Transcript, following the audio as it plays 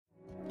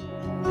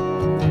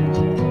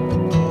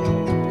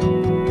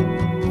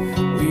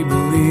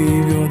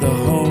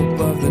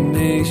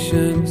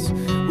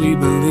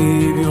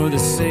believe you're the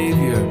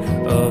Savior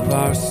of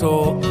our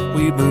soul.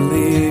 We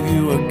believe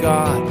you are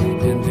God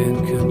and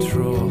in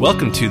control.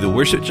 Welcome to the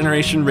Worship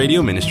Generation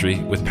Radio Ministry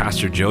with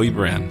Pastor Joey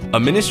Brand, a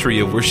ministry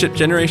of Worship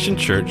Generation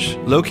Church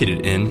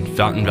located in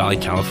Fountain Valley,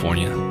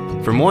 California.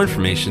 For more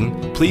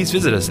information, please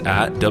visit us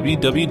at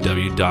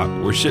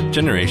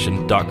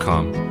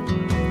www.worshipgeneration.com. We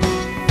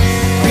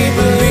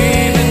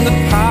believe in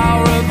the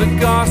power of the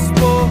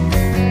gospel.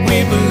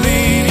 We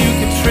believe you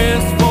can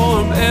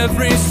transform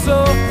every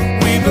soul.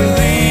 We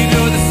believe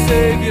you're the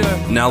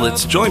Savior. Now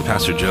let's join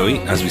Pastor Joey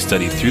as we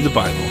study through the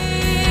Bible.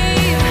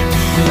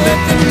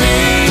 Let the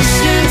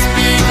nations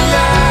be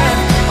glad,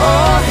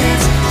 all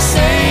his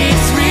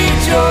saints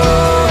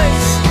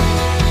rejoice,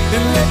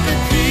 and let the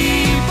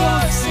people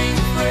sing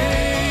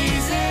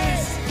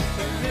praises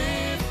and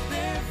lift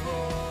their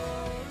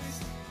voice.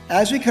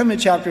 As we come to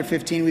chapter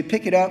 15, we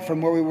pick it up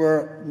from where we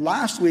were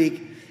last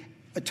week,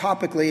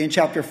 topically in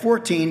chapter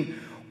 14,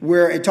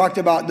 where it talked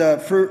about the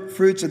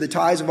fruits of the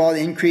tithes of all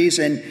the increase,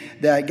 and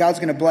that God's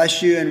going to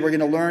bless you, and we're going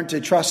to learn to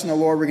trust in the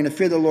Lord. We're going to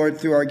fear the Lord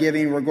through our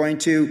giving. We're going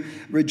to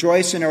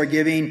rejoice in our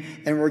giving,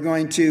 and we're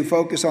going to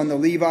focus on the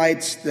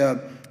Levites,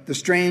 the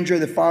stranger,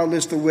 the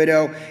fatherless, the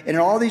widow, and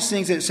all these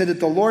things that said that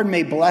the Lord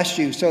may bless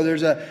you. So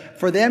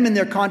for them in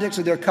their context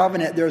of their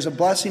covenant, there's a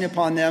blessing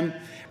upon them.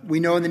 We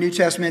know in the New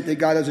Testament that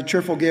God is a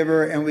cheerful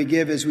giver, and we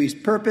give as we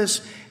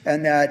purpose,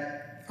 and that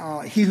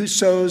he who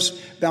sows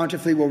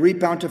bountifully will reap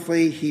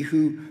bountifully. He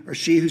who or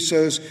she who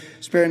sows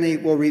sparingly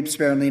will reap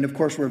sparingly. And of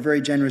course, we're a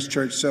very generous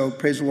church, so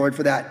praise the Lord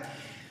for that.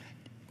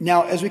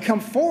 Now, as we come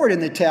forward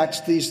in the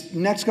text, these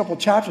next couple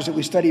chapters that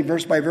we study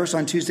verse by verse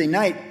on Tuesday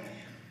night,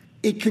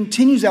 it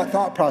continues that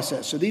thought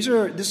process. So this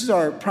is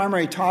our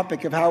primary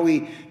topic of how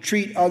we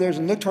treat others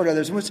and look toward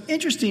others. And what's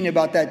interesting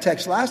about that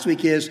text last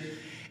week is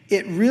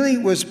it really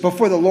was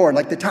before the Lord,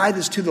 like the tithe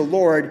is to the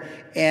Lord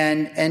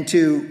and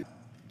to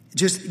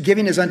just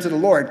giving is unto the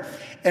Lord.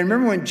 And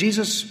remember when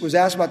Jesus was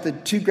asked about the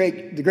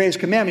greatest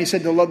commandment, he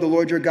said to love the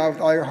Lord your God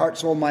with all your heart,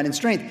 soul, mind, and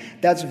strength.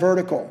 That's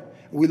vertical.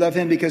 We love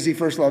him because he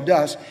first loved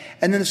us.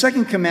 And then the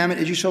second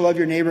commandment is you shall love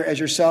your neighbor as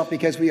yourself,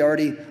 because we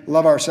already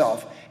love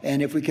ourselves.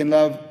 And if we can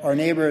love our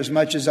neighbor as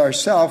much as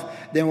ourselves,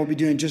 then we'll be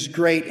doing just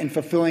great in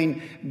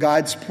fulfilling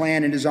God's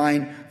plan and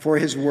design for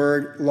his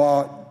word,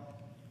 law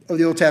of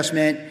the Old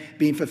Testament,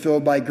 being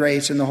fulfilled by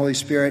grace and the Holy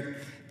Spirit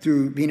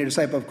through being a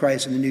disciple of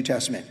Christ in the New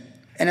Testament.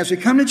 And as we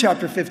come to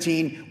chapter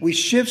 15, we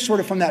shift sort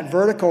of from that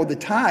vertical, the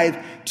tithe,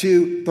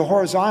 to the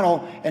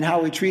horizontal and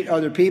how we treat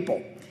other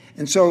people.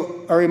 And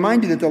so I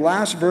remind you that the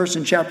last verse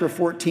in chapter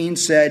 14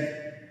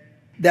 said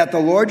that the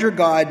Lord your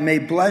God may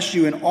bless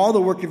you in all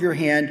the work of your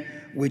hand,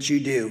 which you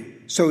do.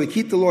 So we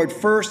keep the Lord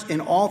first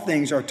in all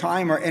things, our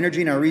time, our energy,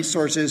 and our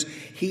resources.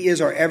 He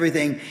is our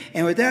everything.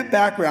 And with that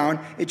background,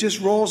 it just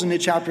rolls into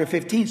chapter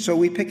 15. So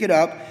we pick it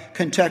up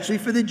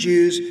contextually for the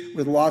Jews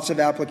with lots of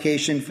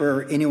application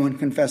for anyone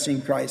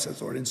confessing Christ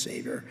as Lord and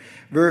Savior.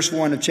 Verse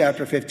 1 of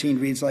chapter 15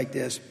 reads like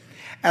this.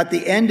 At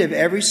the end of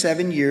every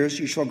 7 years,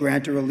 you shall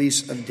grant a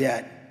release of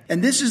debt.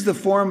 And this is the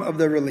form of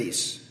the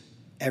release.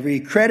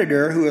 Every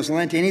creditor who has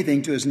lent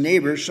anything to his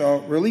neighbor shall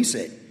release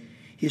it.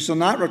 He shall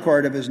not require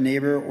it of his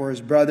neighbor or his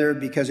brother,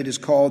 because it is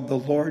called the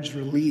Lord's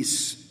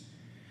release.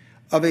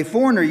 Of a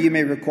foreigner you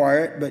may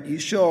require it, but you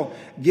shall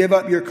give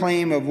up your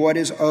claim of what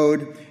is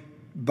owed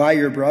by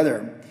your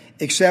brother,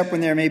 except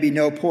when there may be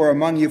no poor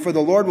among you. For the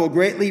Lord will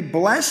greatly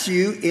bless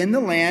you in the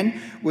land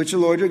which the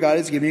Lord your God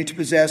has given you to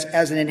possess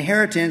as an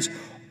inheritance,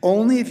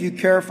 only if you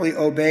carefully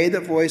obey the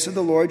voice of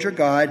the Lord your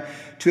God,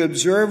 to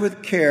observe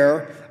with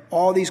care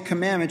all these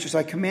commandments which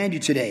I command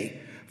you today.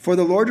 For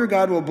the Lord your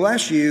God will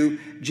bless you,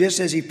 just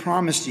as he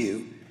promised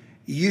you.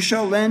 You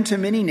shall lend to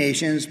many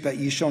nations, but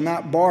you shall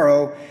not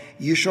borrow.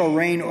 You shall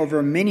reign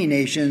over many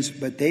nations,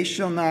 but they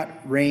shall not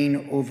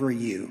reign over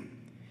you.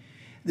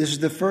 This is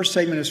the first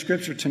segment of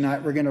Scripture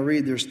tonight we're going to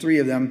read. There's 3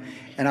 of them,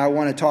 and I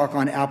want to talk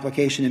on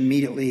application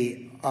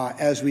immediately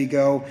as we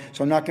go.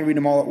 So I'm not going to read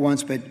them all at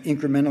once, but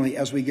incrementally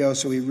as we go,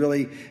 so we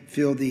really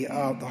feel the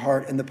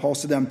heart and the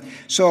pulse of them.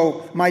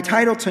 So my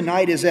title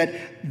tonight is that,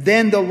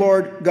 Then the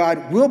Lord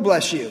God will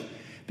bless you.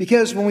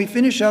 Because when we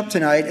finish up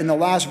tonight, in the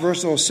last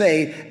verse, it will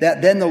say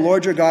that then the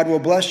Lord your God will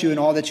bless you in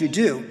all that you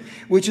do,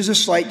 which is a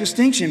slight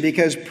distinction,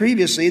 because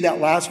previously that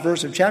last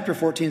verse of chapter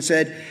 14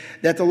 said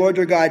that the Lord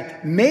your God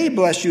may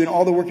bless you in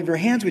all the work of your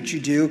hands which you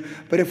do.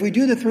 But if we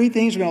do the 3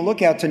 things we're going to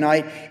look at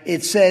tonight,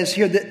 it says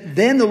here that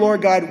then the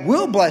Lord God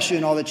will bless you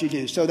in all that you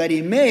do. So that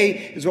he may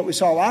is what we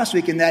saw last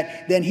week, and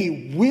that then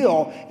he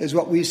will is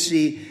what we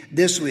see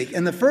this week.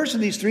 And the first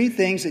of these 3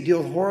 things that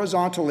deal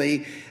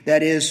horizontally,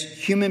 that is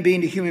human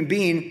being to human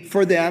being,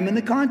 for them in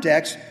the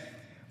context,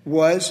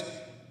 was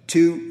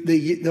to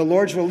the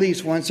Lord's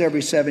release once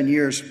every 7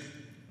 years.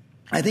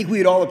 I think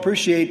we'd all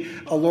appreciate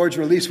a Lord's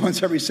release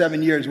once every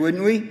 7 years,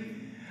 wouldn't we?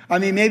 I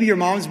mean, maybe your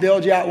mom's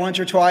bailed you out once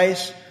or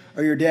twice,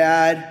 or your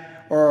dad,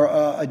 or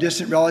a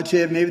distant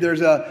relative. Maybe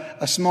there's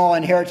a small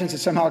inheritance that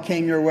somehow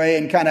came your way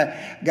and kind of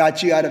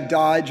got you out of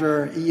Dodge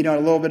or, a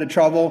little bit of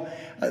trouble.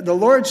 The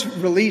Lord's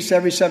release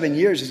every 7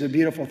 years is a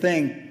beautiful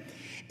thing.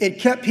 It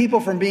kept people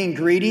from being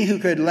greedy who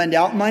could lend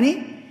out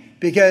money,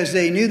 because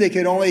they knew they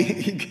could only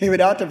give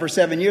it out to them for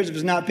 7 years. If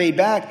it's not paid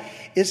back,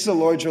 it's the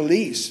Lord's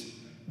release.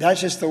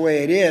 That's just the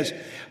way it is.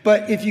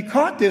 But if you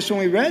caught this when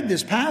we read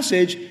this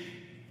passage,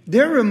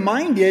 they're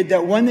reminded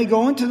that when they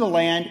go into the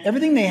land,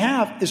 everything they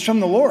have is from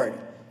the Lord.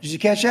 Did you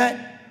catch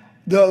that?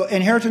 The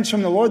inheritance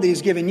from the Lord that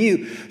He's given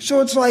you. So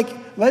it's like,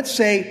 let's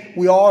say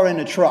we all are in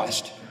a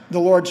trust, the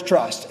Lord's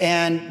trust.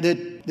 And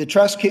the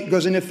trust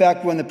goes into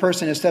effect when the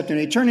person has stepped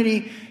into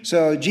eternity.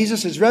 So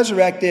Jesus is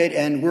resurrected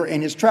and we're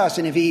in His trust.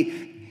 And if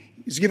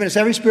He's given us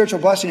every spiritual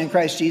blessing in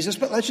Christ Jesus,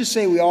 but let's just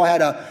say we all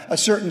had a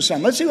certain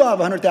sum. Let's say we all have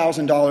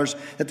 $100,000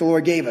 that the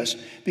Lord gave us.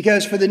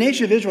 Because for the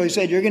nation of Israel, He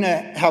said, you're going to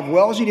have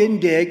wells you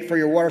didn't dig for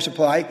your water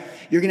supply.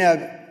 You're going to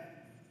have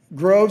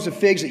groves of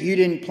figs that you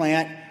didn't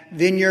plant,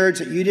 vineyards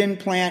that you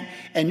didn't plant,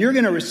 and you're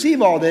going to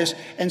receive all this.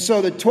 And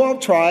so the 12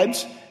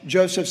 tribes,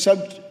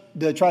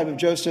 the tribe of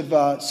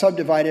Joseph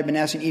subdivided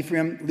Manasseh and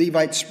Ephraim.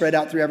 Levites spread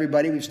out through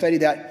everybody. We've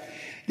studied that.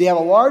 They have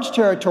a large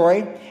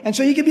territory. And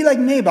so you could be like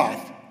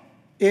Naboth.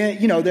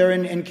 They're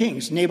in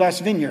Kings, Naboth's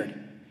vineyard.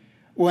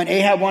 When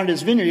Ahab wanted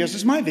his vineyard, he goes,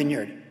 "This is my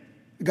vineyard.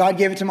 God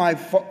gave it to my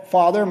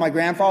father, my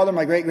grandfather,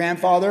 my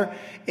great-grandfather,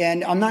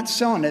 and I'm not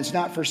selling it. It's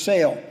not for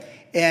sale."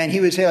 And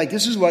he would say,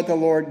 this is what the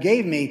Lord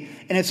gave me.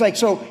 And it's like,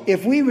 so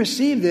if we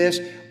receive this,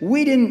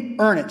 we didn't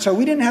earn it. So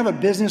we didn't have a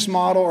business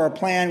model or a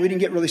plan. We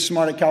didn't get really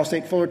smart at Cal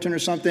State Fullerton or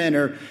something,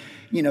 or,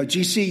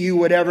 GCU,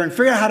 whatever, and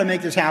figure out how to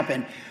make this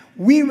happen.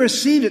 We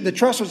received it. The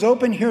trust was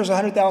open. Here's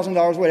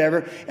 $100,000,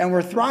 whatever. And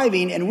we're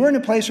thriving. And we're in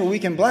a place where we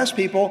can bless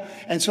people.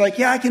 And so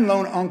I can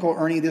loan Uncle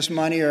Ernie this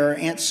money or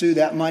Aunt Sue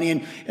that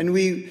money. And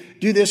we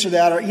do this or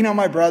that. Or,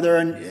 my brother.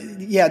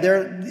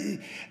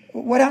 And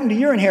what happened to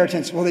your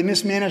inheritance? Well, they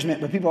mismanagement.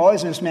 But people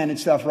always mismanage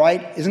stuff,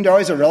 right? Isn't there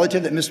always a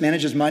relative that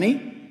mismanages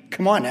money?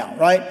 Come on now,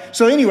 right?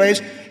 So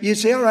anyways, you'd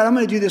say, all right, I'm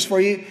going to do this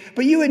for you.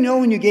 But you would know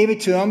when you gave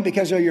it to them,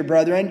 because they're your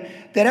brethren,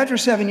 that after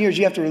 7 years,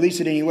 you have to release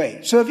it anyway.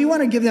 So if you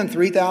want to give them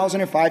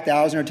 $3,000 or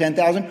 $5,000 or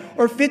 $10,000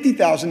 or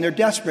 $50,000, they're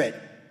desperate.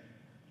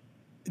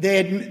 They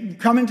had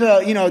come into,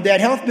 they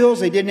had health bills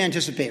they didn't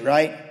anticipate,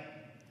 right?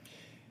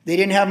 They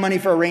didn't have money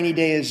for a rainy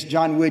day, as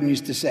John Wooden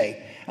used to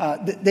say.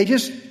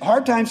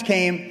 Hard times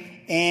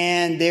came,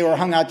 and they were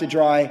hung out to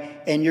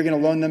dry, and you're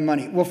going to loan them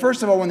money. Well,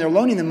 first of all, when they're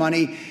loaning the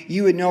money,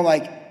 you would know,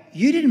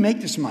 you didn't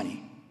make this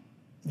money.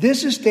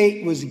 This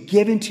estate was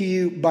given to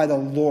you by the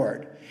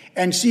Lord.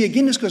 And see,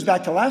 again, this goes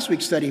back to last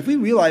week's study. If we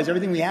realize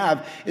everything we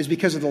have is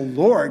because of the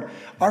Lord,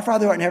 our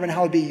Father who art in heaven,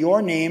 hallowed be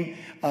your name.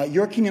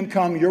 Your kingdom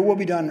come, your will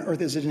be done on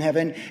earth as it is in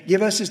heaven.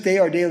 Give us this day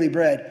our daily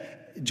bread.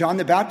 John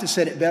the Baptist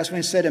said it best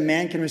when he said, a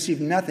man can receive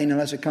nothing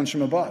unless it comes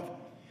from above.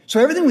 So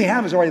everything we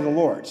have is already the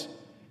Lord's.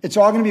 It's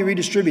all going to be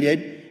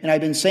redistributed. And I've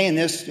been saying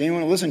this,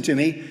 anyone who listen to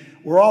me,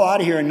 we're all out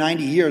of here in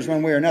 90 years,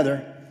 one way or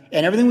another.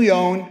 And everything we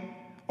own,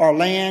 our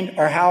land,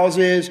 our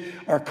houses,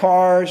 our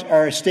cars,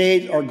 our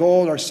estates, our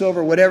gold, our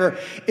silver, whatever,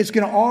 it's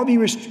going to all be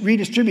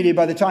redistributed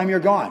by the time you're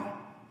gone.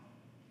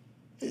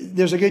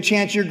 There's a good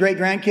chance your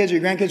great-grandkids or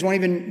your grandkids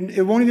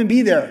won't even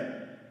be there.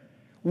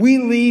 We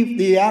leave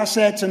the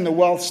assets and the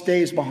wealth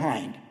stays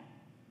behind.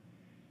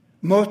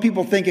 Most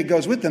people think it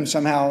goes with them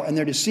somehow, and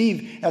they're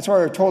deceived. That's why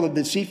we're told of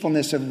the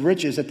deceitfulness of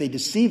riches, that they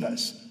deceive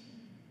us.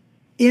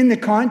 In the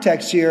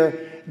context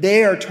here,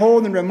 they are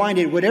told and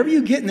reminded, whatever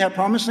you get in that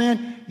promised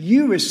land,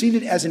 you receive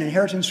it as an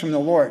inheritance from the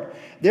Lord.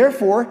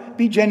 Therefore,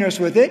 be generous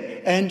with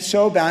it and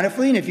sow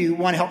bountifully. And if you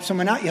want to help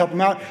someone out, you help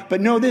them out.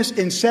 But know this,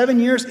 in 7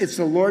 years, it's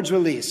the Lord's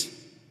release.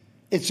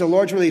 It's the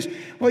Lord's release.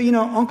 Well,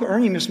 Uncle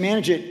Ernie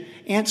mismanaged it.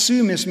 Aunt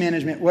Sue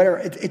mismanagement, whatever.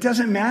 It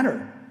doesn't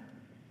matter.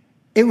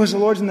 It was the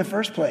Lord's in the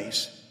first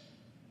place.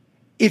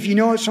 If you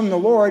know it's from the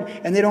Lord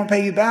and they don't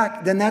pay you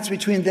back, then that's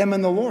between them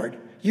and the Lord.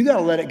 You got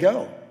to let it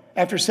go.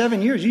 After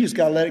 7 years, you just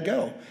got to let it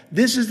go.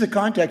 This is the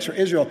context for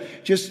Israel.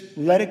 Just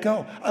let it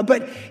go.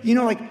 But,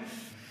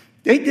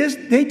 they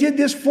did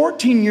this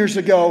 14 years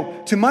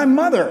ago to my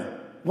mother.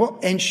 Well,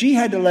 and she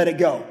had to let it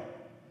go.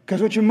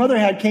 Because what your mother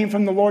had came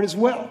from the Lord as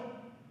well.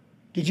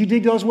 Did you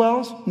dig those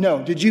wells?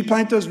 No. Did you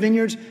plant those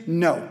vineyards?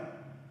 No.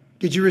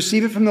 Did you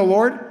receive it from the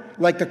Lord?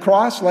 Like the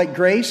cross, like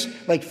grace,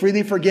 like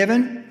freely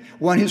forgiven?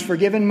 One who's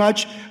forgiven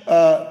much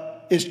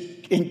is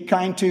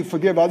inclined to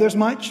forgive others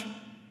much?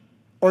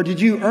 Or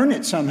did you earn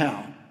it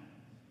somehow?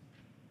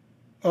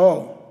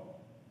 Oh,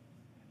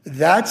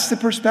 that's the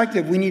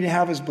perspective we need to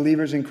have as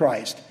believers in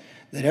Christ.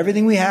 That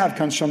everything we have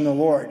comes from the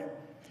Lord.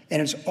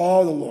 And it's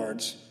all the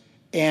Lord's.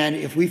 And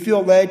if we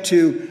feel led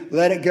to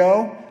let it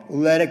go,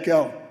 let it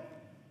go.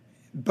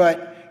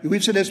 But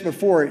we've said this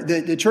before.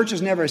 The church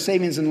is never a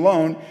savings and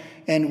loan.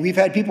 And we've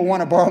had people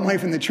want to borrow money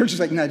from the church.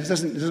 It's like, no, it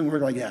doesn't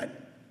work like that.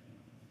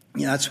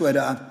 That's what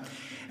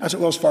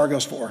Wells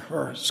Fargo's for,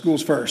 or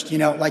Schools First.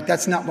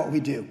 That's not what we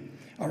do.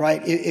 All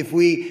right? If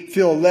we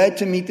feel led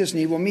to meet this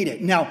need, we'll meet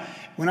it. Now,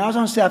 when I was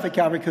on staff at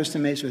Calvary Costa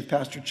Mesa with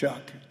Pastor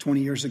Chuck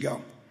 20 years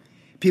ago,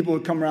 people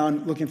would come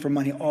around looking for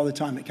money all the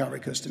time at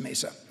Calvary Costa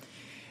Mesa.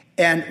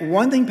 And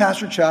one thing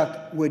Pastor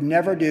Chuck would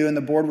never do, and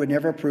the board would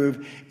never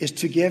approve, is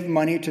to give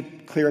money to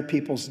clear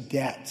people's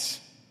debts.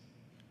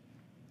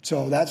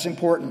 So that's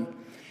important.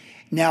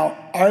 Now,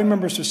 I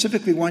remember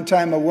specifically one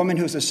time a woman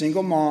who was a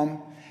single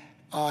mom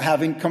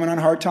coming on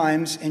hard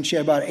times, and she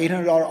had about an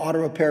 $800 auto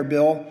repair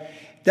bill.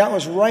 That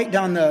was right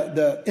down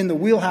in the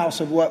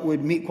wheelhouse of what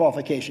would meet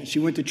qualifications. She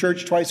went to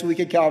church twice a week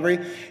at Calvary.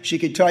 She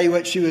could tell you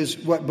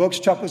what books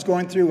Chuck was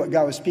going through, what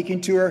God was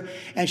speaking to her,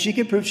 and she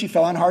could prove she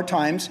fell on hard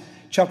times.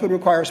 Chuck would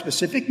require a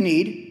specific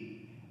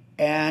need,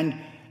 and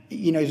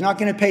he's not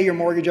going to pay your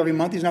mortgage every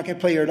month. He's not going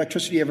to pay your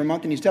electricity every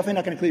month, and he's definitely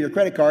not going to clear your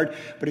credit card.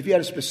 But if you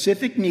had a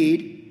specific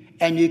need,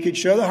 and you could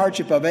show the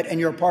hardship of it, and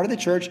you're a part of the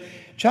church,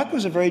 Chuck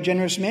was a very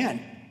generous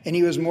man. And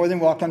he was more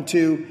than welcome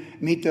to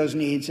meet those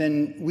needs.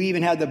 And we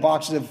even had the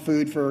boxes of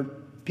food for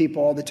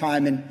people all the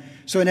time. And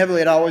so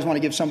inevitably, I'd always want to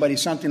give somebody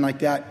something like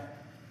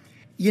that.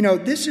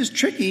 This is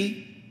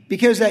tricky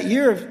because that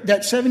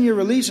 7-year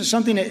release is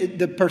something that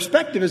the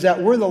perspective is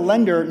that we're the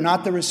lender,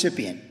 not the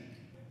recipient.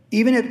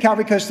 Even at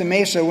Calvary Costa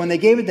Mesa, when they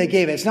gave it, they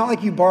gave it. It's not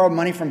like you borrowed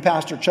money from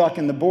Pastor Chuck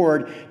and the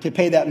board to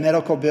pay that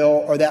medical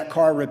bill or that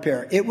car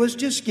repair. It was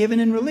just given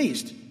and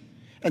released.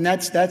 And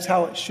that's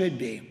how it should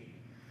be.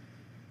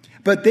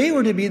 But they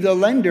were to be the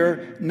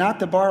lender, not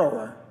the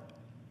borrower.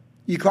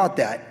 You caught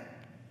that.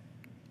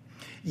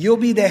 You'll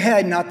be the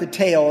head, not the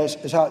tail,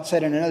 is how it's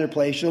said in another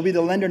place. You'll be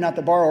the lender, not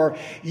the borrower.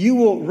 You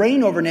will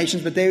reign over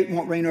nations, but they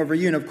won't reign over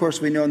you. And of course,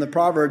 we know in the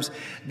Proverbs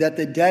that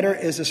the debtor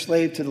is a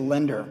slave to the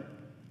lender.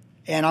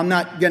 And I'm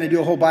not going to do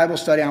a whole Bible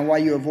study on why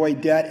you avoid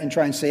debt and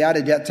try and stay out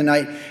of debt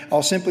tonight.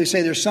 I'll simply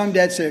say there's some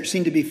debts that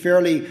seem to be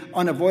fairly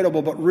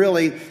unavoidable, but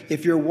really,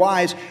 if you're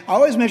wise, I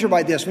always measure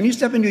by this. When you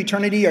step into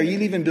eternity, are you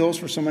leaving bills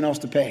for someone else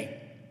to pay?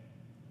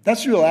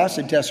 That's the real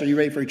acid test. Are you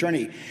ready for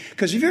eternity?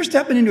 Because if you're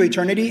stepping into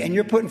eternity and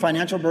you're putting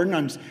financial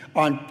burden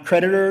on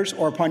creditors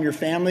or upon your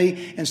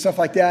family and stuff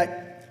like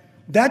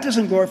that, that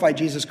doesn't glorify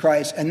Jesus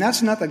Christ. And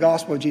that's not the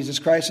gospel of Jesus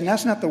Christ. And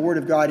that's not the word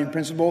of God in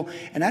principle.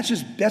 And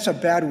that's a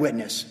bad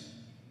witness.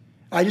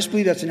 I just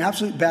believe that's an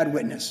absolute bad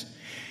witness.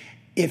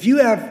 If you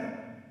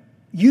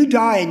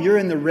die and you're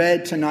in the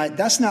red tonight,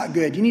 that's not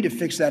good. You need to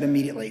fix that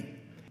immediately.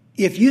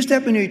 If you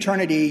step into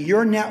eternity,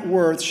 your net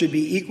worth should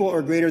be equal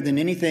or greater than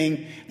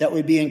anything that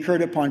would be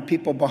incurred upon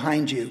people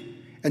behind you.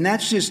 And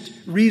that's just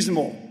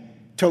reasonable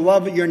to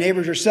love your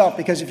neighbors yourself,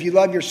 because if you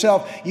love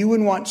yourself, you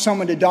wouldn't want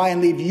someone to die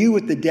and leave you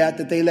with the debt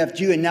that they left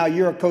you, and now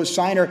you're a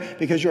co-signer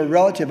because you're a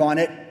relative on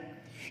it.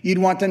 You'd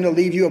want them to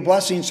leave you a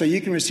blessing so you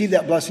can receive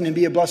that blessing and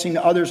be a blessing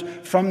to others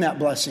from that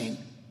blessing.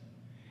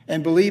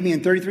 And believe me,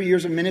 in 33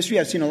 years of ministry,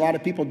 I've seen a lot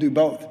of people do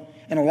both.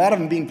 And a lot of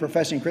them being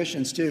professing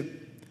Christians too.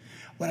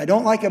 What I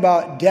don't like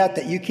about debt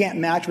that you can't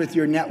match with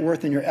your net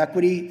worth and your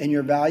equity and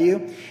your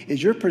value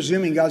is you're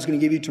presuming God's going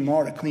to give you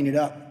tomorrow to clean it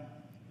up.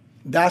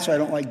 That's why I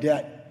don't like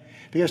debt.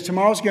 Because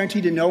tomorrow's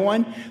guaranteed to no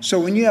one.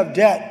 So when you have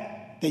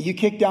debt that you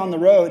kick down the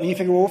road and you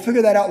figure, well, we'll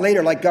figure that out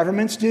later like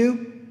governments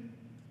do,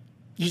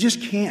 you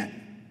just can't.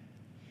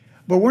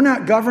 But we're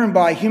not governed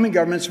by human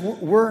governments.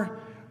 We're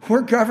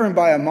governed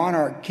by a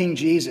monarch, King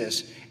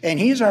Jesus. And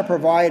he's our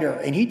provider,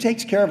 and he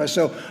takes care of us.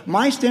 So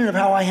my standard of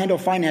how I handle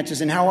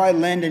finances and how I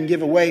lend and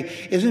give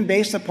away isn't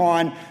based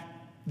upon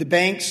the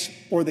banks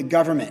or the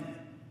government.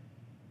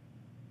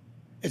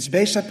 It's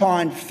based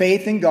upon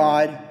faith in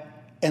God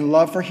and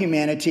love for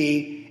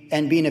humanity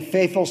and being a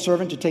faithful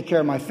servant to take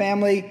care of my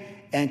family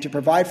and to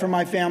provide for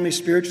my family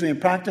spiritually and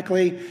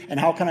practically, and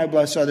how can I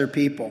bless other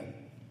people.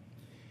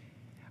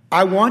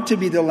 I want to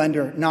be the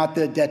lender, not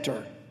the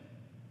debtor.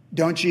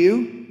 Don't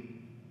you?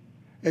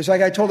 It's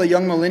like I told a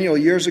young millennial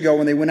years ago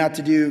when they went out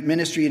to do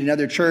ministry at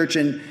another church,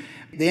 and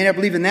they ended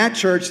up leaving that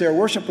church. They're a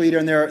worship leader,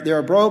 and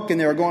they're broke, and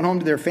they were going home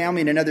to their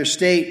family in another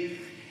state,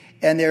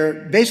 and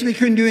they basically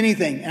couldn't do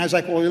anything. And I was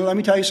like, well, let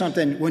me tell you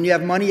something. When you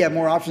have money, you have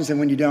more options than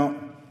when you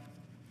don't.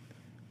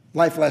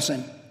 Life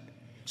lesson.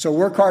 So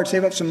work hard,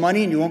 save up some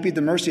money, and you won't be at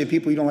the mercy of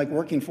people you don't like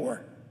working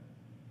for.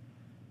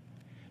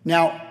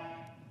 Now,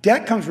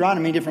 debt comes around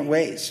in many different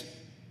ways.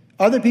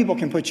 Other people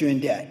can put you in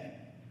debt.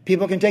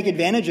 People can take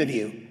advantage of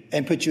you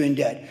and put you in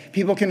debt.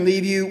 People can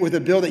leave you with a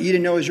bill that you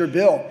didn't know was your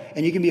bill,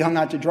 and you can be hung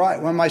out to dry.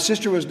 When my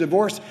sister was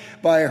divorced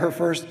by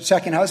her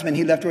second husband,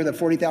 he left her with a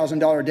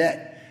 $40,000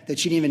 debt that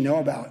she didn't even know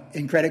about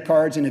in credit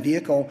cards and a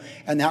vehicle,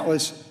 and that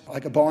was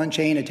like a ball and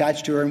chain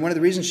attached to her. And one of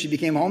the reasons she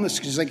became homeless,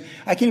 because she's like,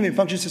 I can't even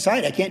function in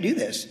society. I can't do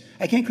this.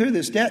 I can't clear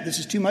this debt. This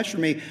is too much for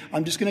me.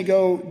 I'm just going to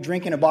go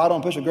drink in a bottle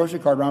and push a grocery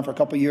cart around for a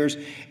couple of years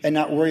and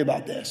not worry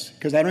about this,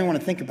 because I don't even want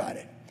to think about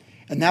it.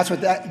 And that's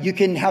you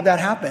can have that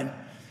happen.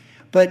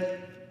 But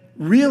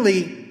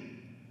really,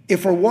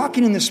 if we're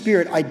walking in the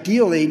Spirit,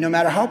 ideally, no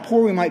matter how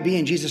poor we might be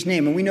in Jesus'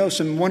 name, and we know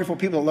some wonderful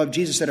people that love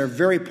Jesus that are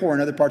very poor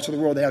in other parts of the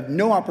world, that have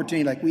no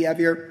opportunity like we have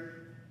here,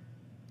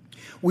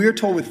 we are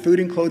told with food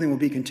and clothing we'll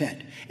be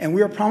content. And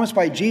we are promised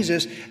by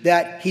Jesus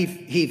that he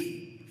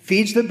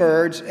feeds the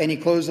birds and he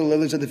clothes the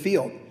lilies of the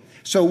field.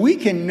 So we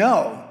can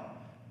know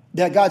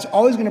that God's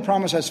always going to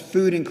promise us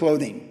food and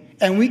clothing.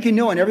 And we can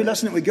know in every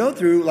lesson that we go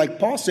through, like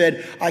Paul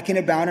said, I can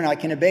abound and I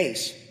can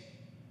abase.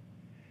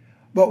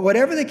 But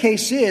whatever the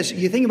case is,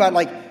 you think about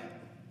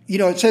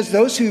it says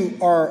those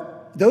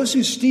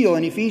who steal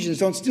in Ephesians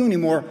don't steal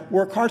anymore,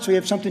 work hard so we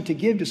have something to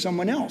give to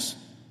someone else.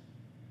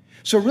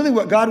 So really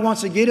what God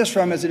wants to get us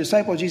from as a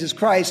disciple of Jesus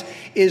Christ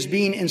is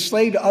being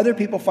enslaved to other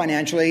people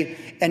financially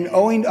and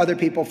owing to other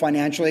people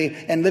financially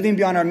and living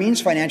beyond our means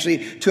financially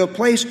to a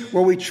place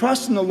where we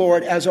trust in the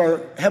Lord as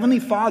our Heavenly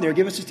Father.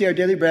 Give us this day our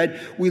daily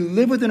bread. We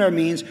live within our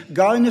means.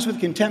 Godliness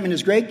with contentment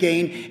is great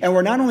gain. And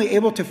we're not only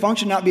able to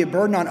function, not be a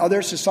burden on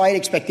others, society,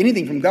 expect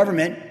anything from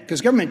government,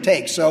 because government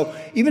takes. So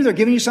even if they're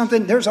giving you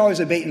something, there's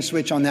always a bait and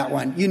switch on that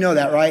one. You know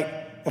that, right?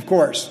 Of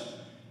course.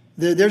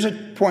 There's a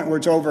point where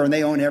it's over and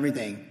they own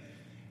everything.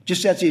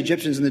 Just as the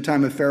Egyptians in the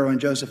time of Pharaoh and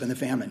Joseph and the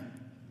famine.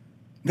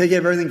 They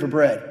gave everything for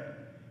bread.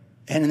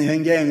 And in the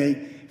end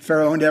game,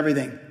 Pharaoh owned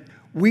everything.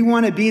 We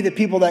want to be the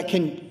people that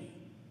can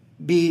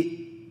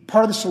be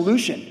part of the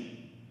solution.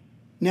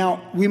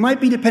 Now, we might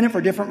be dependent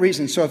for different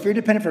reasons. So if you're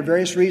dependent for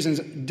various reasons,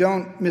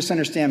 don't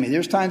misunderstand me.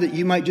 There's times that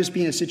you might just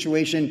be in a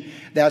situation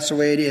that's the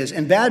way it is.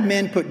 And bad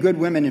men put good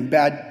women in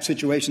bad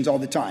situations all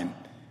the time.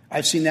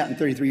 I've seen that in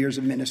 33 years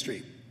of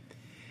ministry.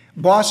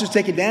 Bosses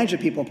take advantage of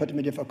people and put them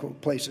in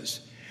difficult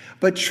places.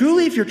 But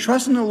truly, if you're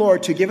trusting the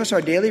Lord to give us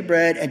our daily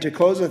bread and to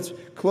clothe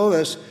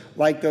us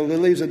like the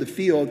lilies of the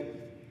field,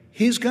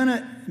 He's going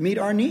to meet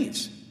our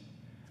needs.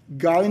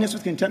 Godliness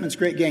with contentment is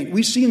great gain.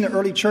 We see in the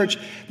early church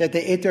that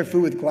they ate their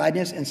food with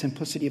gladness and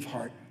simplicity of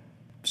heart.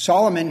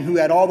 Solomon, who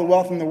had all the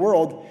wealth in the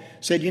world,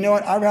 said, you know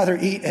what, I'd rather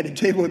eat at a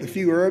table with a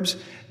few herbs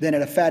than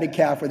at a fatted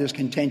calf where there's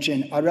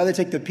contention. I'd rather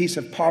take the peace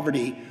of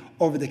poverty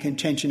over the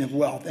contention of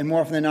wealth. And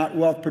more often than not,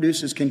 wealth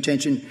produces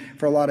contention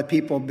for a lot of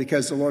people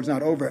because the Lord's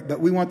not over it.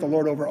 But we want the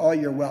Lord over all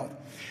your wealth.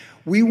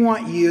 We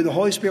want you, the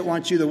Holy Spirit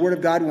wants you, the Word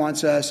of God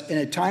wants us in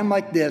a time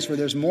like this where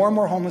there's more and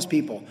more homeless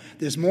people.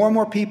 There's more and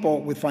more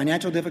people with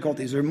financial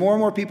difficulties. There are more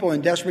and more people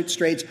in desperate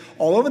straits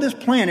all over this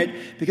planet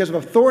because of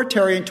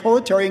authoritarian,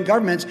 totalitarian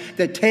governments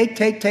that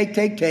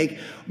take,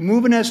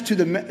 moving us to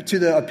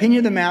the opinion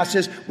of the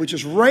masses, which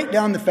is right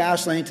down the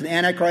fast lane to the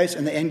Antichrist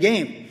and the end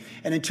game.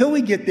 And until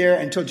we get there,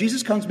 until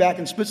Jesus comes back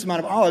and splits the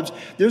Mount of Olives,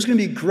 there's going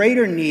to be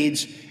greater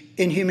needs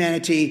in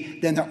humanity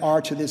than there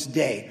are to this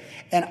day.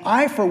 And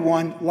I, for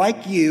one,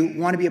 like you,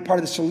 want to be a part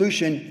of the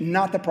solution,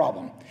 not the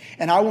problem.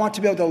 And I want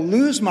to be able to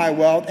lose my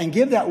wealth and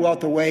give that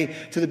wealth away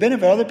to the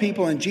benefit of other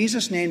people in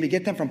Jesus' name to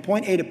get them from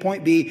point A to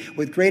point B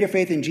with greater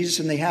faith in Jesus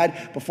than they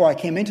had before I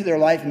came into their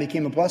life and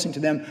became a blessing to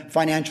them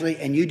financially,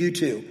 and you do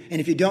too.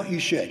 And if you don't, you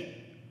should.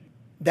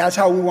 That's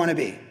how we want to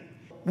be.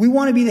 We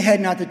want to be the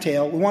head, not the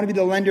tail. We want to be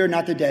the lender,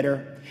 not the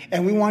debtor.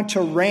 And we want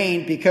to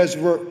reign because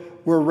we're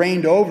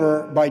reigned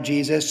over by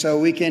Jesus so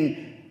we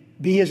can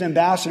be His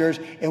ambassadors,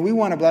 and we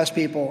want to bless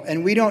people.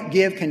 And we don't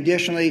give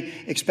conditionally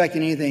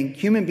expecting anything.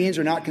 Human beings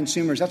are not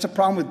consumers. That's a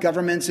problem with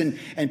governments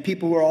and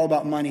people who are all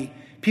about money.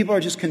 People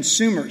are just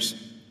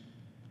consumers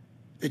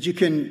that you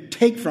can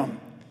take from.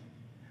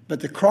 But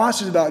the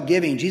cross is about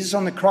giving. Jesus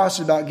on the cross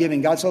is about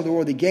giving. God so loved the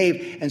world He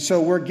gave, and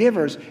so we're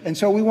givers. And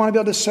so we want to be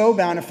able to sow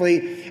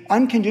bountifully,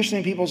 unconditionally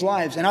in people's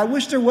lives. And I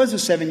wish there was a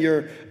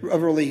 7-year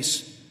of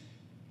release.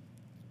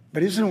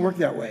 But it doesn't work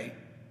that way.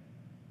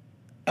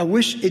 I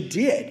wish it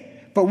did.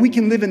 But we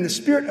can live in the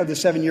spirit of the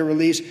 7-year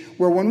release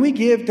where when we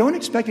give, don't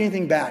expect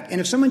anything back. And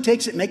if someone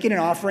takes it, make it an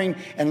offering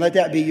and let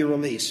that be your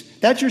release.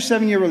 That's your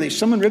 7-year release.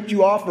 Someone ripped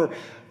you off. Or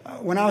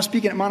when I was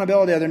speaking at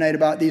Montebello the other night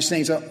about these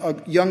things,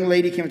 a young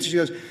lady came and she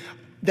goes,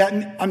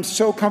 I'm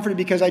so comforted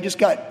because I just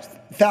got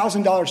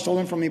 $1,000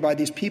 stolen from me by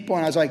these people.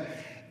 And I was like,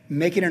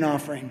 make it an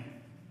offering.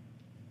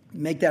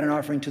 Make that an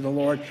offering to the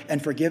Lord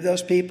and forgive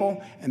those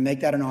people and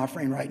make that an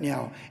offering right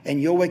now. And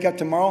you'll wake up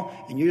tomorrow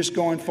and you're just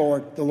going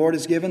forward. The Lord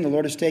has given, the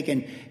Lord has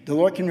taken. The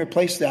Lord can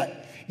replace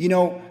that. You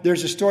know,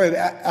 there's a story of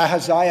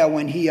Ahaziah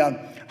when he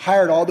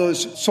hired all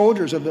those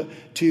soldiers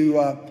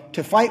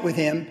to fight with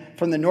him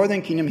from the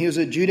northern kingdom. He was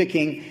a Judah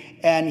king,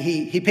 and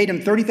he paid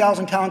him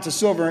 30,000 talents of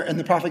silver. And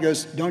the prophet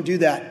goes, don't do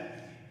that.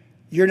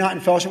 You're not in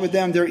fellowship with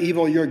them. They're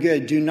evil. You're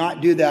good. Do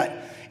not do that.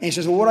 And he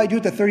says, well, what do I do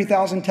with the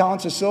 30,000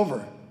 talents of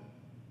silver?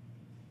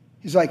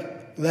 He's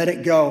like, let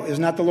it go. Is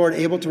not the Lord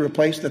able to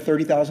replace the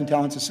 30,000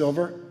 talents of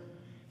silver?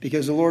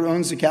 Because the Lord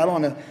owns the cattle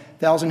on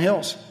 1,000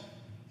 hills.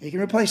 He can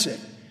replace it.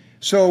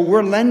 So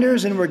we're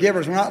lenders and we're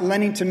givers. We're not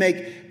lending to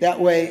make that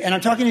way. And I'm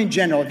talking in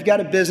general. If you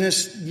got a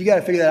business, you got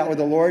to figure that out with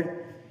the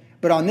Lord.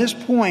 But on this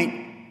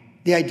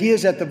point, the idea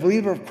is that the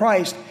believer of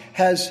Christ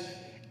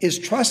is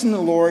trusting the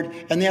Lord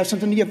and they have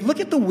something to give. Look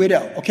at the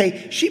widow.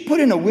 Okay, she put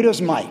in a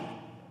widow's mite.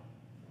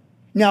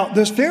 Now,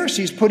 those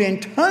Pharisees put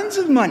in tons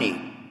of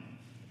money.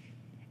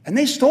 And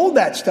they stole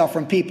that stuff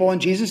from people, and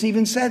Jesus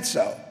even said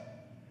so.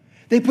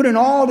 They put in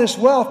all this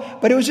wealth,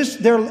 but it was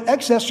just their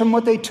excess from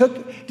what they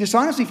took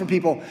dishonestly from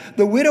people.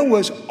 The widow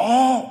was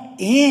all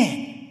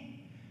in.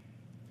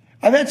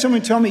 I've had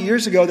someone tell me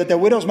years ago that the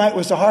widow's mite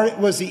was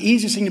the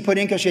easiest thing to put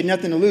in because she had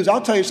nothing to lose.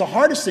 I'll tell you, it's the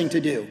hardest thing to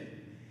do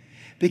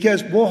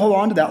because we'll hold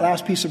on to that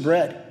last piece of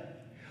bread.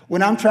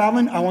 When I'm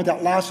traveling, I want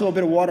that last little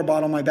bit of water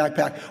bottle in my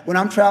backpack. When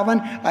I'm traveling,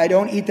 I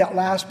don't eat that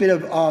last bit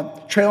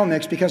of trail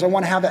mix because I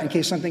want to have that in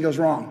case something goes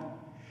wrong.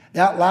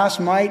 That last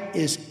mite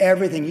is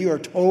everything. You are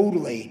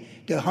totally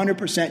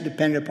 100%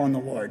 dependent upon the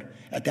Lord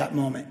at that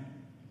moment.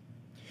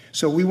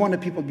 So we want the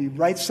people to be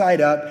right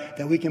side up,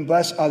 that we can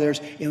bless others,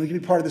 and we can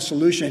be part of the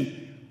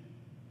solution.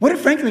 What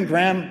if Franklin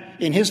Graham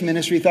in his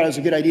ministry thought it was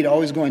a good idea to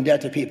always go in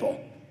debt to people?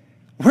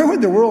 Where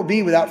would the world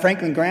be without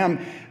Franklin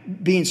Graham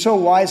being so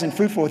wise and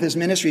fruitful with his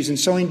ministries and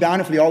sowing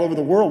bountifully all over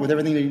the world with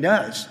everything that he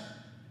does?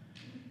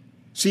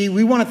 See,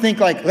 we want to think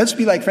like, let's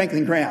be like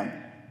Franklin Graham.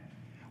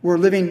 We're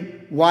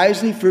living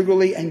wisely,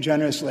 frugally, and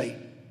generously.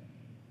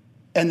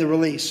 And the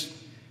release.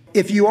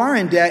 If you are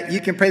in debt, you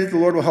can pray that the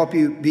Lord will help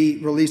you be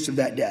released of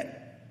that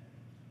debt.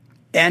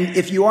 And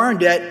if you are in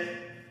debt,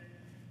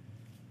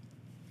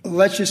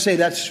 let's just say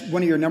that's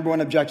one of your number one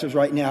objectives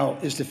right now,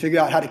 is to figure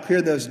out how to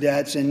clear those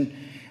debts. And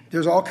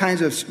there's all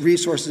kinds of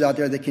resources out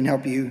there that can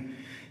help you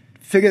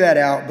figure that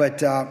out.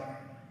 But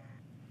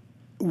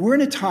we're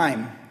in a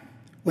time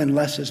when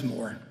less is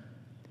more.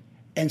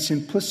 And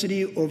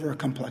simplicity over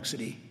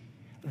complexity.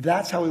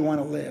 That's how we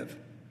want to live.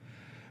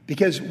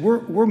 Because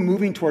we're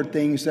moving toward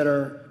things that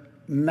are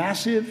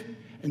massive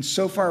and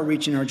so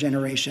far-reaching our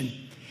generation.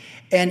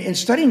 And in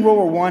studying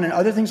World War I and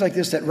other things like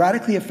this that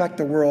radically affect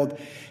the world,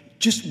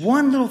 just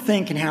one little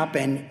thing can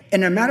happen.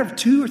 And in a matter of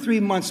 2 or 3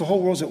 months, the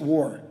whole world's at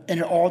war. And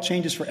it all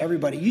changes for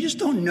everybody. You just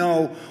don't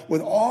know,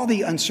 with all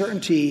the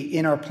uncertainty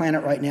in our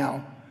planet right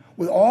now,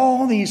 with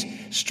all these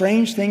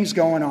strange things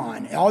going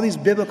on, all these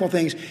biblical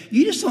things,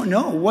 you just don't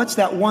know what's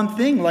that one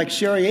thing like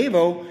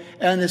Sarajevo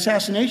and the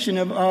assassination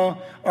of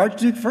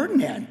Archduke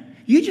Ferdinand.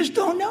 You just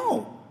don't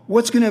know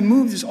what's going to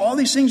move all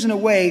these things in a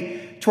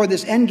way toward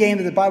this end game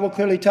that the Bible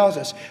clearly tells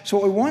us. So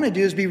what we want to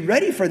do is be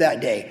ready for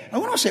that day. I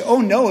want to say,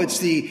 oh no, it's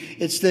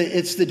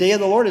the day of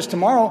the Lord, it's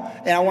tomorrow,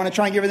 and I want to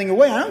try and give everything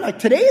away. I don't like,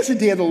 today is the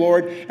day of the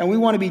Lord, and we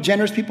want to be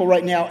generous people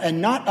right now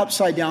and not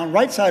upside down,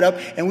 right side up,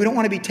 and we don't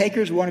want to be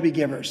takers, we want to be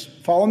givers.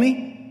 Follow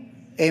me?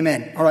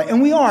 Amen. All right,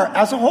 and we are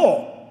as a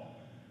whole.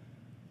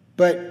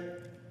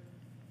 But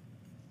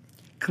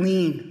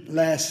clean,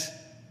 less,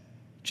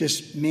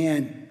 just,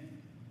 man.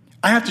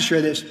 I have to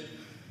share this.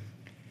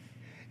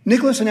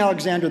 Nicholas and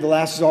Alexander, the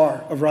last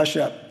Tsar of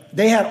Russia,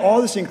 they had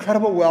all this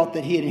incredible wealth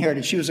that he had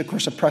inherited. She was, of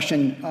course, a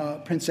Prussian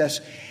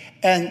princess.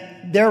 And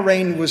their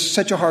reign was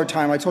such a hard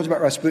time. I told you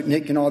about Rasputin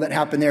and all that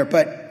happened there.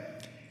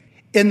 But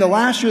in the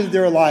last year that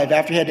they're alive,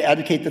 after he had to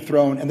abdicate the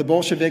throne, and the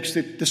Bolsheviks,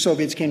 the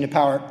Soviets, came to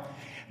power,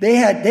 they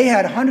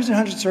had hundreds and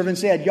hundreds of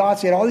servants. They had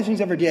yachts. They had all these things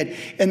they ever did.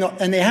 And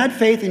they had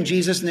faith in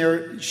Jesus.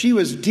 And she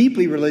was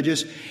deeply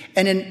religious.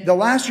 And in the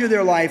last year of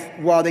their life,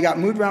 while they got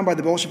moved around by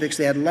the Bolsheviks,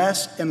 they had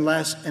less and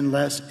less and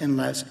less and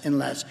less and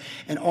less.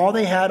 And all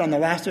they had on the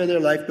last day of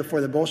their life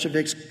before the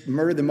Bolsheviks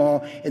murdered them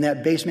all in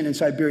that basement in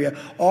Siberia,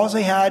 all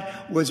they had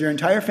was their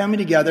entire family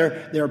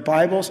together, their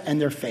Bibles, and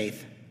their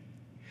faith.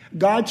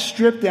 God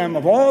stripped them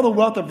of all the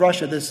wealth of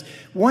Russia, this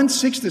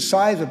 1/6 the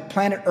size of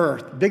planet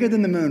Earth, bigger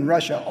than the moon,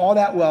 Russia, all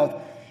that wealth.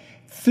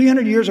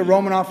 300 years of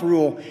Romanov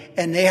rule,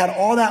 and they had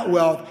all that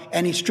wealth,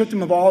 and he stripped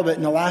them of all of it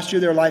in the last year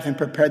of their life and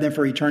prepared them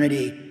for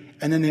eternity.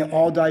 And then they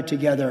all died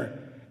together,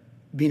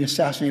 being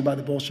assassinated by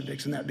the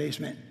Bolsheviks in that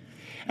basement.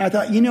 And I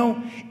thought,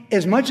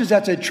 as much as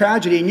that's a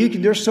tragedy,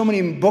 and there's so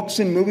many books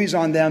and movies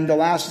on them, the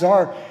last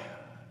Tsar,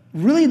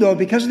 really though,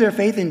 because of their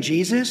faith in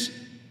Jesus,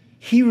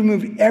 he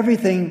removed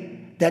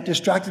everything that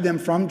distracted them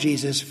from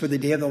Jesus for the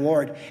day of the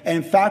Lord. And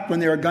in fact, when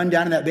they were gunned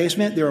down in that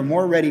basement, they were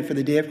more ready for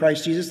the day of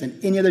Christ Jesus than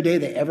any other day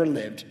they ever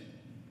lived.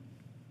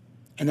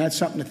 And that's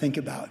something to think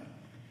about.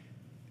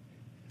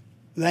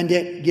 Lend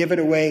it, give it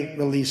away,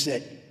 release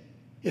it.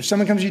 If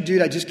someone comes to you,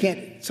 dude, I just can't,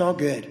 it's all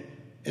good.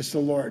 It's the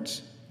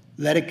Lord's.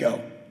 Let it go.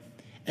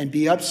 And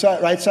be right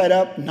side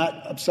up,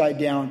 not upside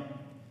down.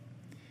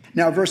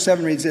 Now, verse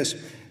 7 reads this.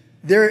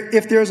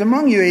 If there is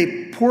among you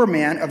a poor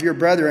man of your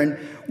brethren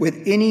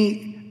with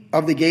any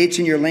of the gates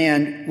in your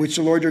land, which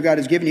the Lord your God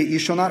has given you, you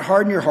shall not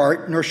harden your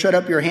heart, nor shut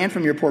up your hand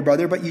from your poor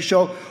brother, but you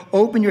shall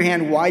open your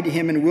hand wide to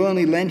him and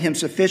willingly lend him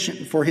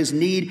sufficient for his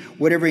need,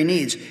 whatever he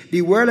needs.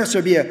 Beware lest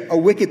there be a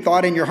wicked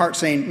thought in your heart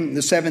saying,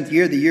 the 7th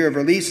year, the year of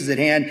release is at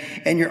hand,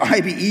 and your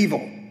eye be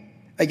evil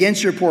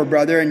against your poor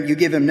brother, and you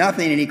give him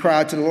nothing, and he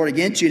cry out to the Lord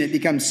against you, and it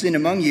becomes sin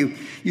among you.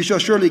 You shall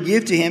surely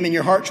give to him, and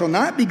your heart shall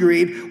not be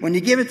grieved when you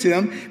give it to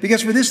him,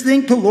 because for this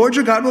thing the Lord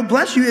your God will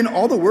bless you in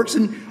all the works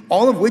in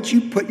all of which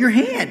you put your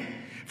hand.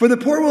 For the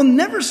poor will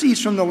never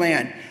cease from the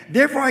land.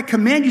 Therefore I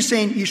command you,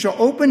 saying, you shall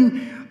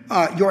open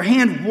your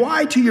hand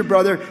wide to your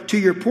brother, to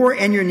your poor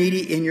and your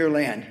needy in your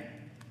land.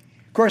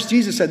 Of course,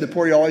 Jesus said the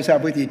poor you always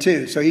have with you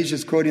too. So he's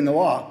just quoting the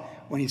law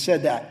when he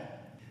said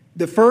that.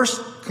 The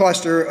first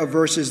cluster of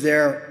verses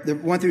there, the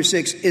 1 through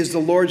 6, is the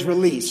Lord's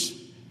release.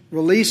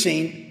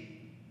 Releasing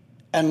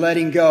and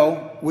letting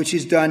go, which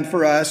he's done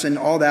for us and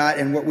all that,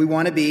 and what we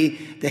want to be,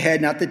 the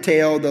head, not the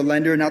tail, the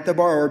lender, not the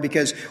borrower,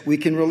 because we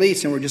can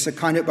release, and we're just a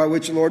conduit by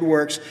which the Lord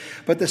works.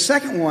 But the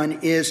second one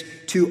is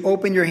to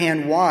open your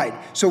hand wide.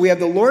 So we have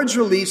the Lord's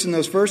release in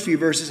those first few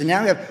verses, and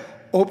now we have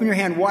open your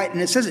hand wide,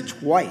 and it says it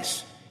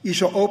twice. You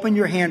shall open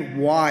your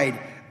hand wide,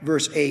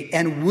 verse 8,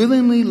 and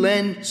willingly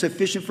lend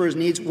sufficient for his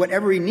needs,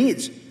 whatever he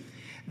needs.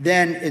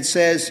 Then it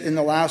says in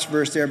the last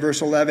verse there,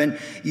 verse 11,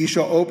 you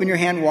shall open your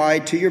hand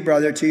wide to your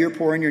brother, to your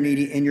poor and your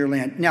needy in your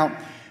land. Now,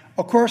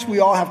 of course, we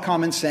all have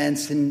common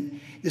sense, and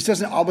this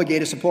doesn't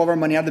obligate us to pull all our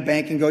money out of the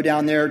bank and go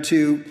down there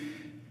to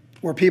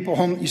where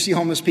you see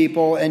homeless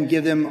people and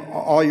give them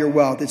all your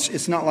wealth.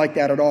 It's not like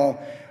that at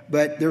all.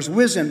 But there's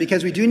wisdom,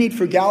 because we do need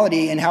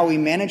frugality in how we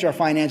manage our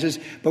finances,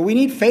 but we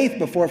need faith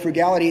before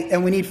frugality,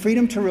 and we need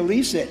freedom to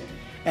release it.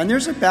 And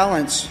there's a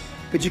balance,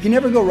 but you can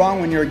never go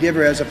wrong when you're a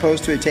giver as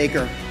opposed to a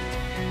taker.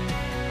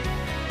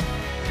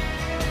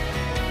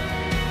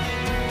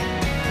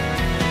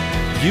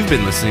 You've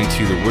been listening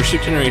to the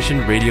Worship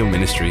Generation Radio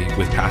Ministry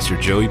with Pastor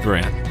Joey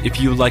Baran.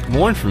 If you would like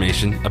more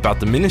information about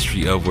the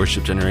ministry of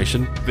Worship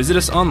Generation, visit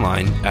us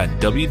online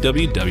at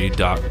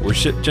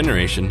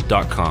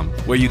www.worshipgeneration.com,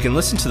 where you can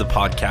listen to the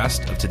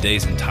podcast of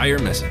today's entire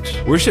message.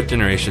 Worship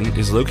Generation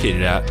is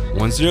located at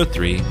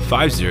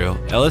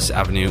 10350 Ellis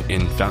Avenue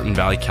in Fountain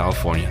Valley,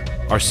 California.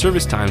 Our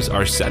service times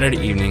are Saturday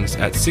evenings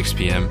at 6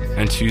 p.m.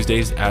 and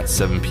Tuesdays at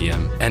 7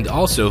 p.m. And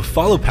also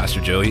follow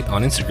Pastor Joey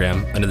on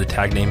Instagram under the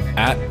tag name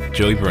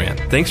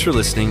 @JoeyBaran. Thanks for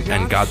listening,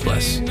 and God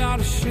bless. Not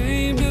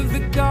ashamed of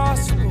the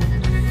gospel.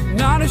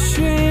 Not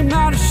ashamed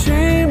of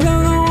the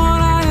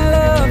one I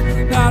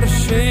love. Not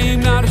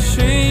ashamed, not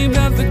ashamed.